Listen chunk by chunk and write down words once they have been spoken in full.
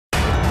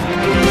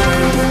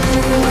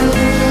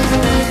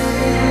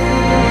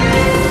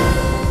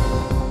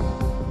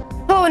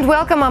Hello and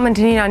welcome, I'm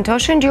Antonina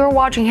Antoshin and you're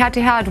watching Head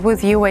to Head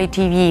with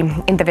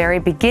UATV. In the very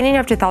beginning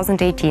of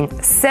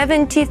 2018,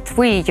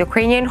 73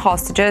 Ukrainian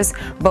hostages,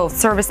 both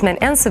servicemen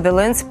and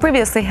civilians,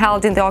 previously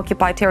held in the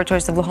occupied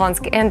territories of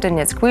Luhansk and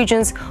Donetsk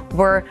regions,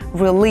 were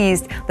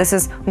released. This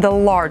is the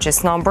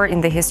largest number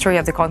in the history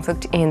of the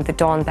conflict in the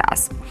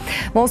Donbass.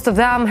 Most of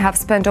them have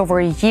spent over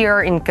a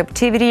year in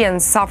captivity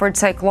and suffered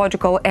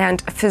psychological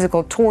and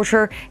physical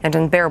torture and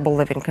unbearable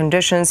living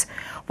conditions.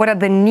 What are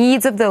the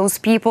needs of those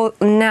people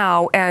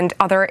now, and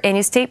are there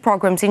any state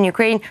programs in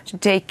Ukraine to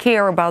take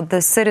care about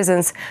the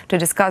citizens? To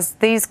discuss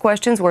these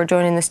questions, we're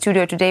joined in the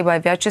studio today by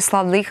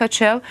Vyacheslav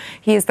Likhachev.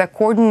 He is the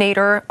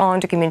coordinator on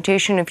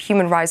documentation of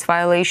human rights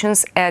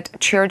violations at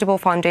Charitable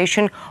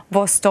Foundation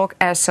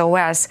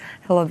Vostok-SOS.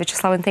 Hello,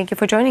 Vyacheslav, and thank you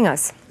for joining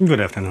us. Good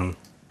afternoon.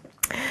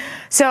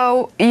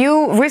 So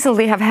you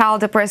recently have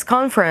held a press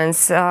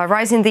conference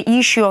raising the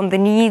issue on the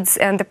needs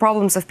and the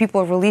problems of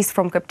people released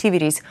from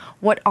captivities.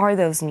 What are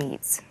those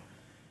needs?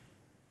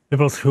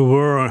 People who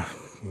were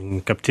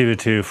in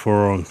captivity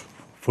for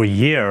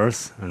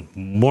years, and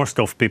most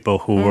of people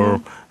who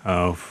were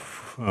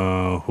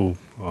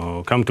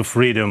come to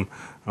freedom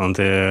on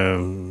the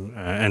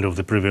end of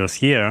the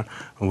previous year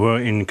were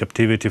in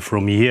captivity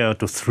from a year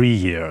to 3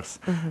 years.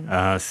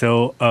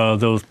 So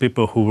those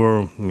people who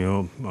were,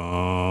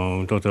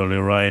 totally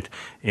right,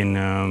 in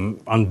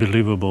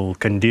unbelievable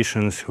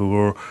conditions, who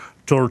were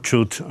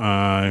tortured,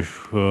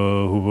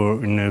 who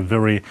were in a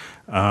very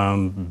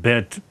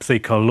bad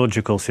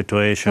psychological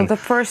situation. So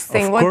the first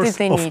thing, what did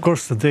they need? Of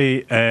course,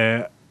 they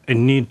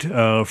need,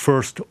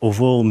 first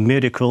of all,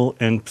 medical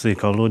and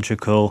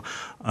psychological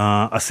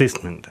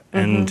assessment.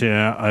 And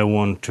I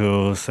want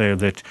to say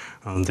that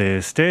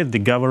the state, the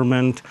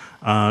government,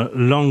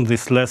 learned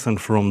this lesson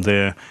from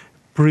the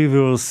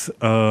previous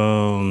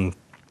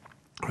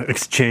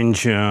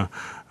exchange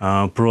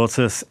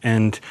process,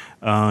 and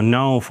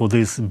now for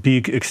this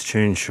big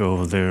exchange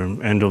of the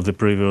end of the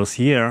previous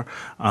year,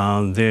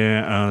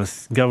 the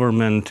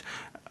government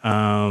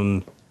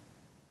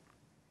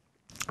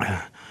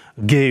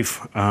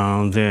gave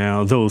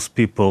those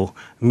people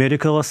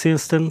medical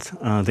assistance.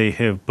 They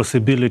have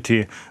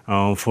possibility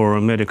for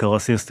a medical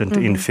assistant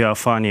in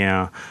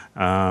Feofania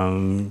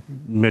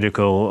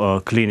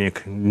medical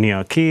clinic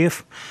near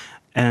Kiev,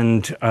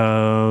 and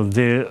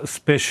the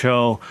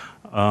special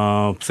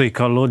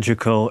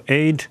psychological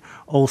aid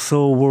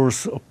also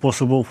was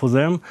possible for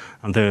them.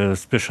 And the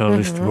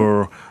specialists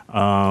were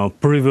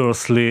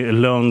previously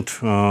learned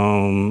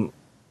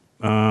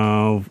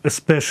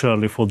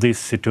especially for this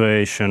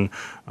situation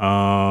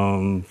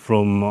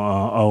from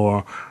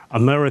our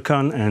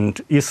American and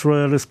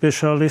Israeli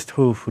specialists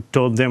who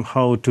taught them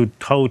how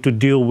to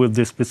deal with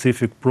the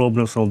specific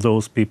problems of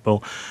those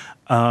people.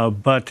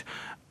 But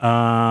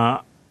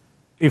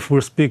if we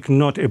speak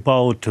not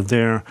about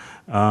their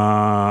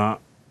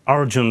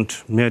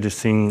urgent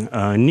medicine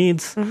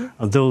needs,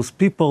 those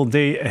people,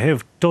 they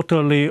have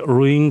totally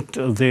ruined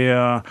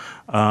their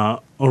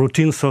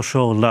routine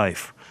social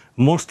life.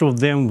 Most of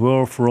them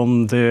were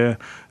from the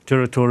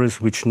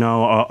territories which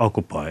now are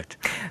occupied.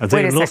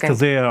 They lost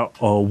their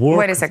work.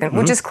 Wait a second.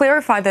 We'll just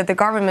clarify that the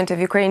government of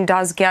Ukraine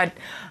does get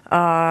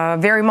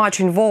very much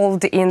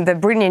involved in the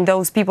bringing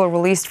those people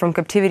released from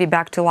captivity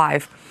back to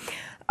life.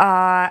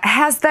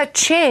 Has that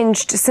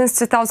changed since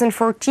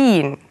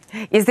 2014?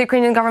 Is the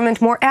Ukrainian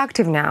government more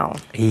active now?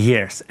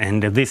 Yes,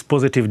 and this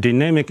positive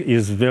dynamic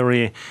is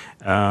very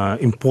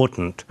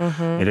important.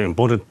 It is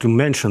important to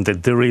mention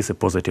that there is a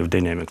positive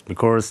dynamic,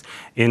 because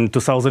in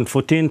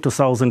 2014,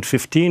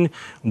 2015,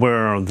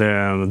 where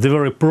the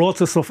very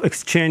process of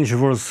exchange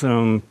was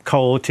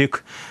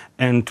chaotic,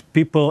 and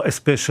people,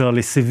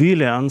 especially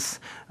civilians,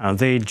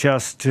 they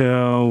just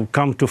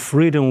come to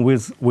freedom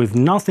with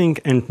nothing,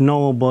 and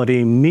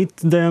nobody meet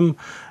them,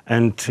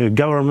 and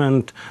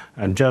government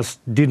just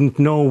didn't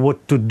know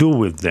what to do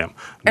with them.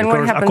 And because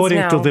what happens according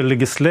now? to the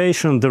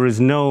legislation, there is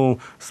no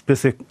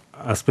specific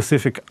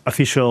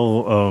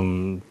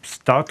official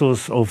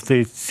status of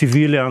the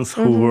civilians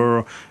who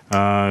were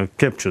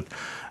captured.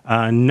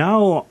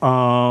 Now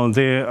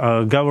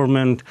the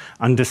government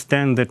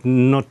understands that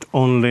not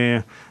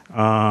only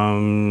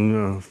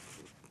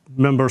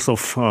members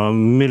of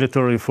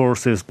military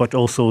forces, but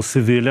also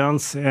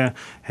civilians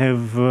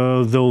have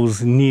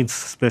those needs,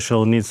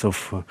 special needs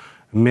of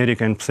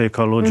medical and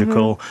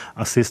psychological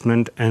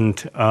assessment.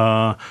 And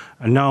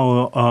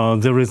now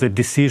there is a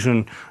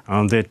decision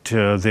that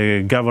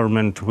the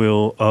government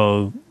will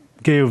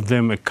give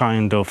them a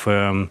kind of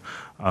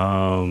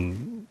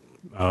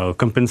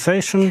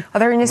compensation. Are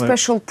there any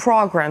special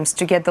programs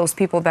to get those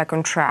people back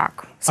on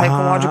track,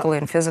 psychologically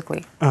and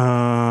physically?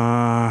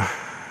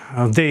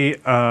 They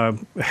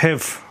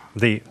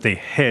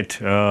had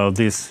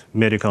this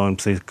medical and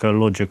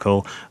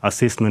psychological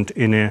assessment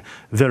in a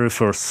very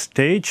first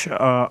stage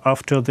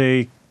after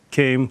they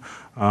came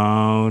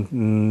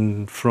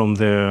from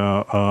the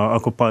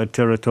occupied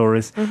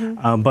territories.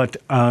 But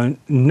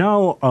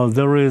now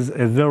there is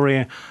a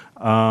very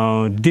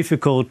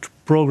difficult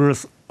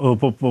progress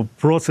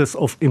process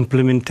of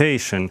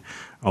implementation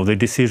of the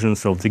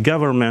decisions of the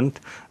government,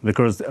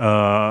 because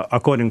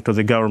according to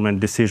the government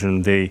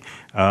decision, they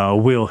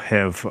will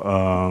have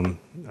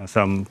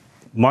some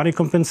money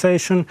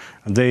compensation.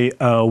 They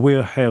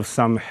will have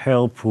some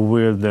help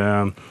with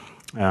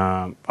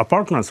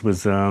apartments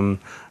with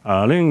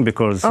living,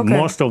 because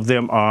most of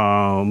them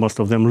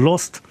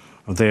lost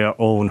their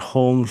own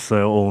homes,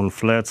 their own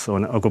flats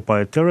on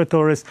occupied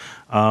territories.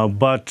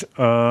 But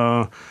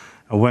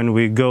when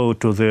we go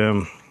to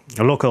the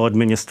local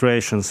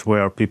administrations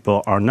where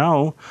people are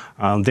now,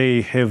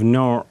 they have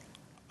no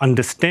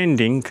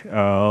understanding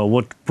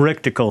what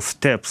practical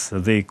steps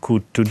they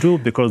could to do,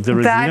 because there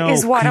is no clear process. That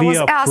is what I was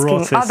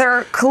asking. Are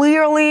there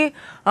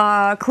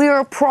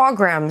clear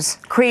programs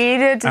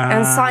created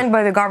and signed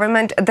by the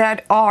government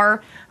that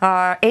are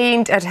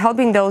aimed at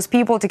helping those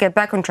people to get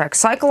back on track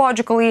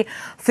psychologically,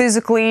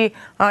 physically,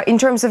 in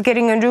terms of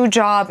getting a new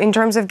job, in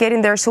terms of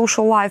getting their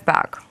social life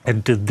back?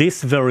 At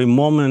this very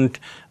moment,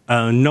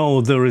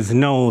 no, there is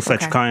no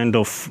such kind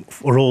of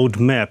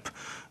roadmap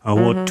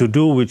what to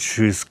do, which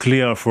is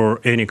clear for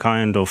any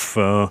kind of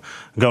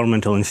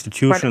governmental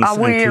institutions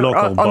and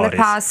local bodies. On the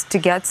path to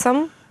get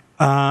some?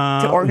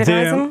 To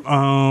organize them?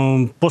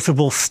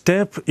 Possible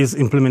step is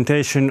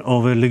implementation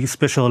of a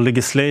special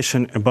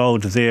legislation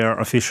about their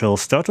official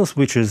status,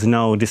 which is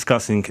now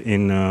discussing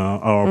in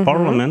our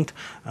parliament,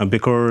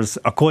 because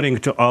according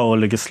to our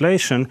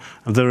legislation,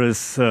 there is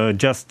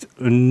just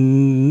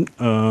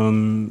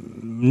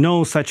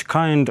no such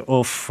kind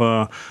of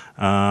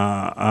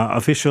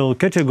official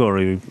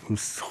category.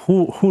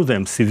 Who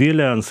them?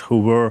 Civilians who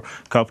were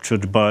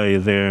captured by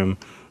the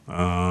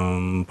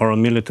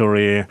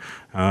paramilitary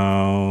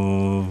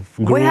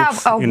groups. We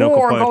have a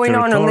war going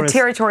on the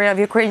territory of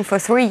Ukraine for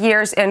 3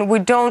 years, and we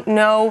don't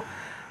know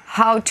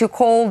how to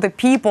call the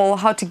people,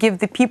 how to give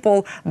the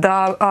people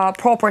the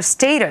proper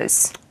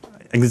status.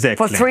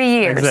 Exactly. For 3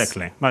 years.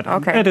 Exactly. But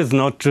it is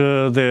not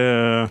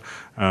the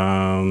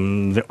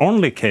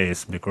only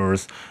case,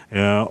 because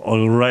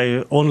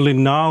only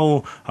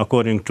now,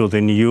 according to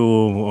the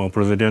new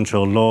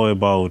presidential law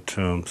about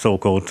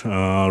so-called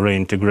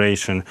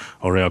reintegration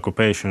or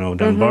reoccupation of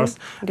Donbass,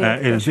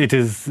 it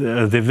is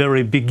the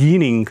very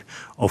beginning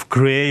of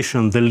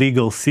creation the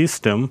legal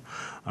system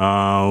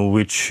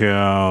which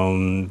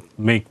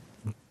make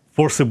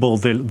possible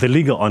the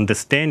legal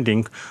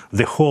understanding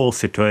the whole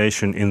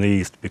situation in the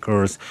East,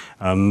 because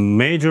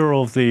major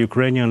of the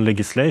Ukrainian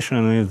legislation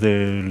is the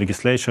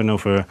legislation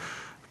of a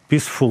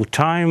peaceful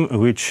time,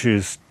 which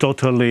is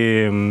totally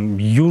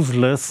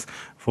useless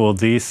for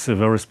this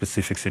very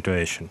specific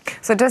situation.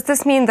 So does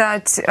this mean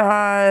that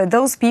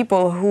those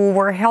people who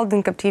were held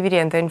in captivity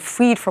and then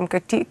freed from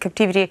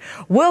captivity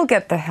will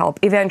get the help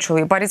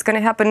eventually, but it's going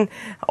to happen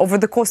over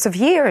the course of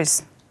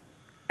years?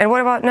 And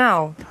what about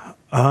now?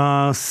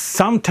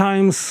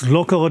 Sometimes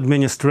local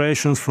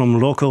administrations from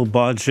local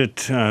budget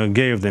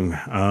gave them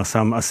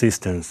some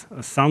assistance.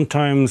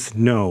 Sometimes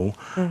no.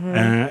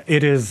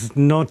 It is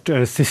not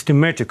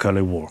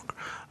systematically work.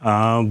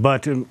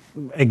 But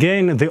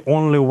again, the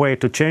only way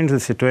to change the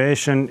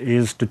situation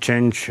is to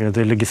change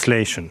the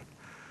legislation.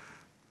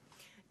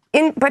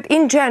 But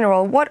in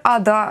general, what are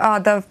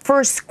the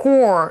first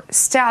core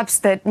steps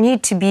that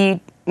need to be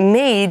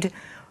made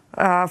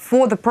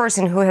for the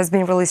person who has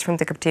been released from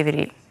the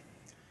captivity?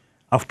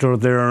 After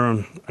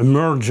their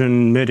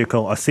emergent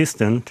medical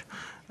assistant,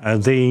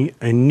 they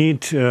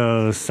need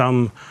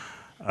some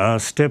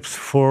steps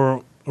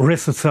for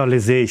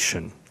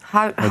resocialization.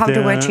 How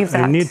do we achieve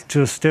that? They need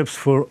steps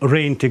for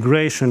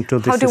reintegration to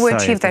the society. How do we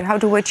achieve that? How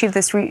do we achieve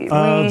this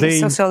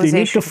resocialization? They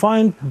need to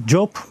find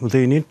job.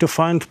 They need to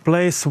find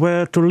place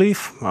where to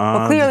live.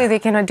 Well, clearly they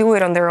cannot do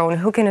it on their own.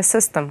 Who can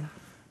assist them?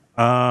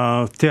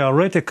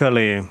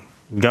 Theoretically,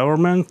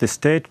 government, the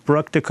state.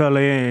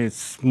 Practically,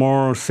 it's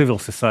more civil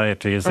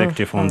society is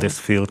active on this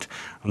field.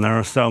 And there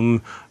are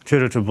some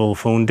charitable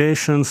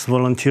foundations,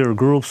 volunteer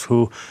groups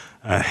who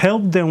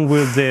help them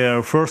with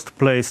their first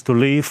place to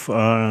live,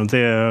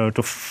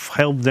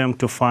 help them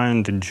to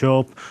find a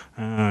job,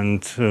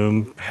 and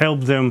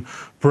help them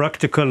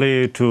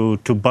practically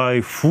to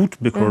buy food,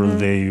 because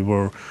they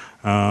were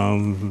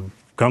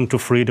come to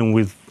freedom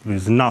with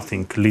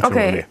nothing,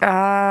 literally.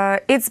 Okay,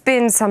 it's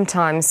been some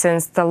time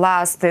since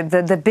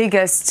the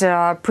biggest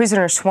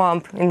prisoner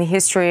swamp in the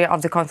history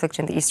of the conflict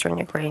in the eastern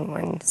Ukraine,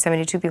 when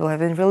 72 people have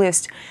been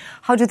released.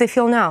 How do they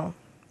feel now?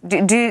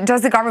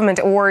 Does the government,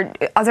 or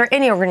are there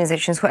any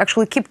organizations who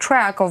actually keep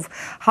track of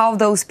how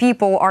those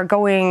people are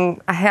going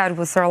ahead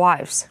with their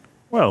lives?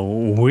 Well,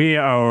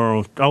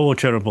 our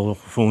Charitable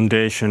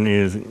Foundation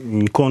is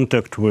in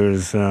contact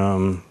with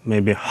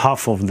maybe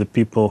half of the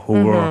people who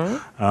were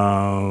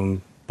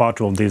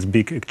part of this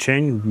big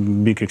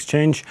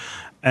exchange.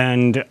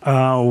 And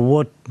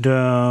what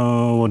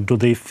do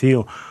they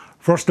feel?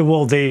 First of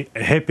all, they're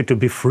happy to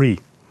be free,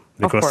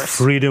 because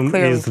freedom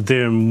is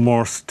the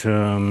most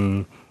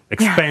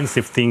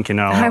expensive thing in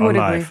our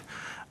life.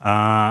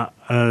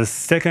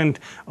 Second,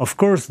 of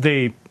course,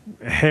 they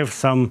have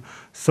some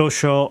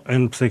social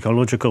and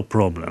psychological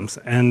problems,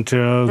 and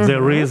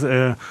there is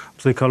a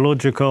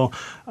psychological,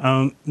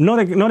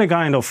 not a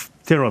kind of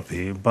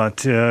therapy, but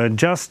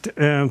just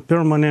a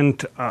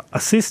permanent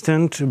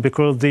assistant,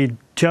 because they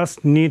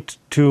just need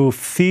to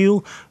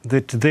feel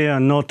that they are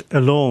not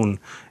alone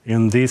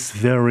in this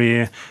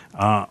very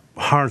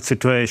hard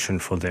situation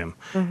for them.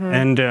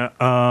 And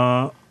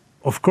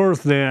of course,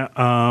 the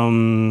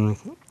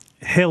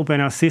help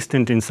and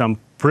assistance in some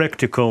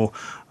practical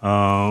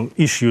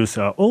issues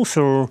are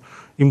also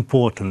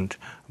important,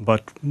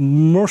 but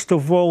most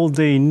of all,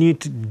 they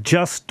need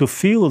just to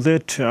feel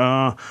that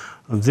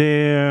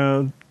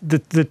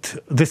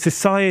the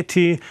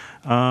society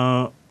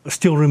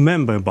still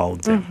remember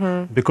about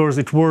them, because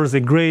it was a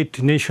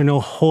great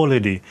national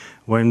holiday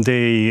when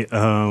they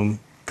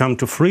come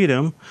to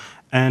freedom.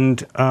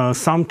 And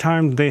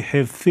sometimes they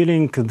have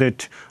feeling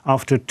that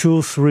after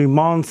 2-3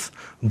 months,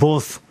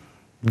 both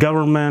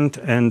government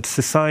and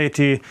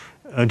society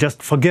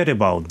just forget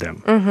about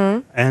them.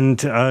 And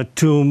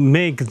to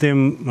make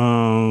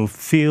them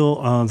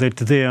feel that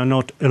they are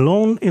not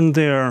alone in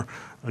their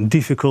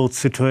difficult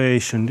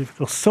situation,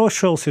 difficult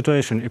social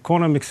situation,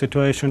 economic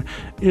situation,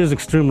 is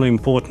extremely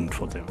important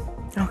for them.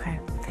 Okay.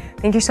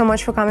 Thank you so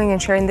much for coming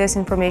and sharing this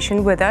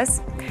information with us.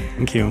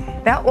 Thank you.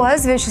 That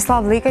was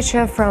Vyacheslav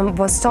Likhachev from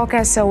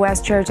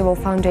Vostok-SOS Charitable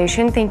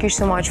Foundation. Thank you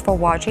so much for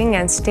watching,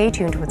 and stay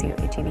tuned with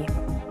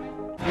uatv.